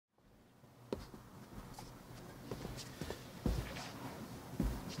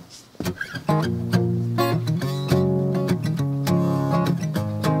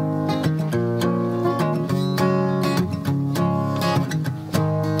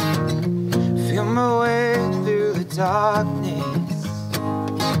Feel my way through the darkness,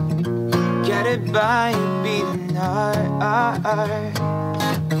 guided by a beating heart.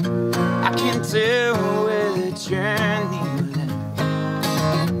 I can tell where the journey will end.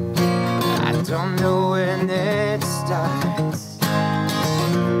 I don't know when it starts.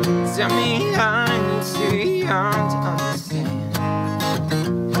 Tell me I'm too young to understand.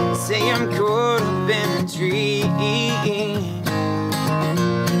 Say I'm caught up in a dream.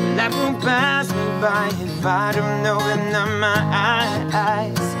 Life won't pass me by if I don't open up my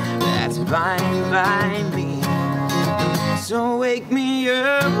eyes. That's fine by me. So wake me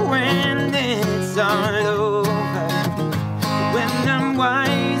up when it's all over, when I'm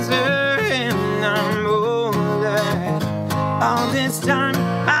wiser and I'm older. All this time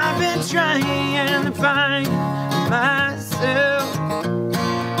I've been trying to find myself.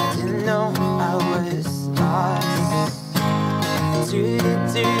 I didn't know I was lost.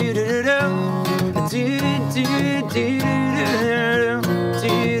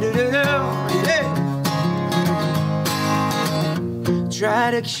 Try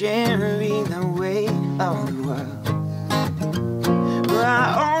to carry the weight of the world, but I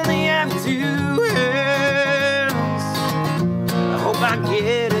only have 2 hands. I hope I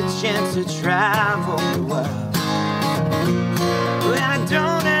get a chance to travel the world, but I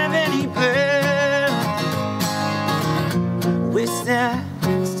don't have any plans. Wish that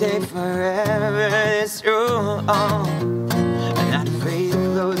I'd stay forever this wrong. I'm not afraid to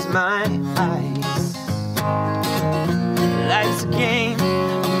close my eyes. Life's a game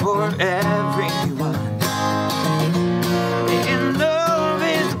for everyone, and love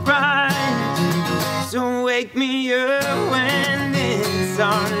is the prize. So wake me up when it's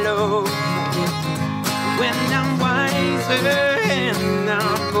all over, when I'm wiser and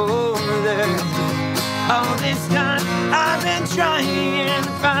I'm older. All this time I've been trying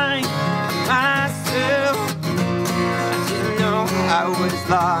to find myself. I didn't know I was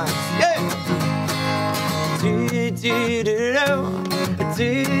lost. Yeah.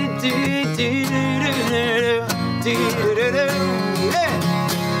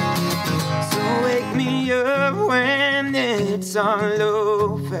 So wake me up when it's all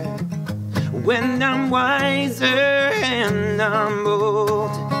over, when I'm wiser and I'm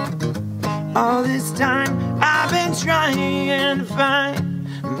old. All this time I've been trying to find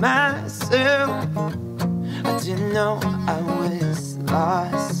myself. I didn't know I was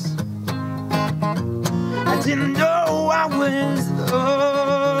lost. I didn't know I was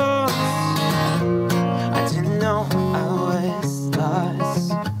lost. I didn't know I was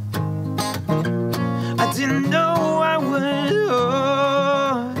lost. I didn't know I was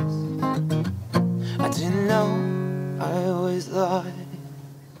lost. I didn't know I was lost.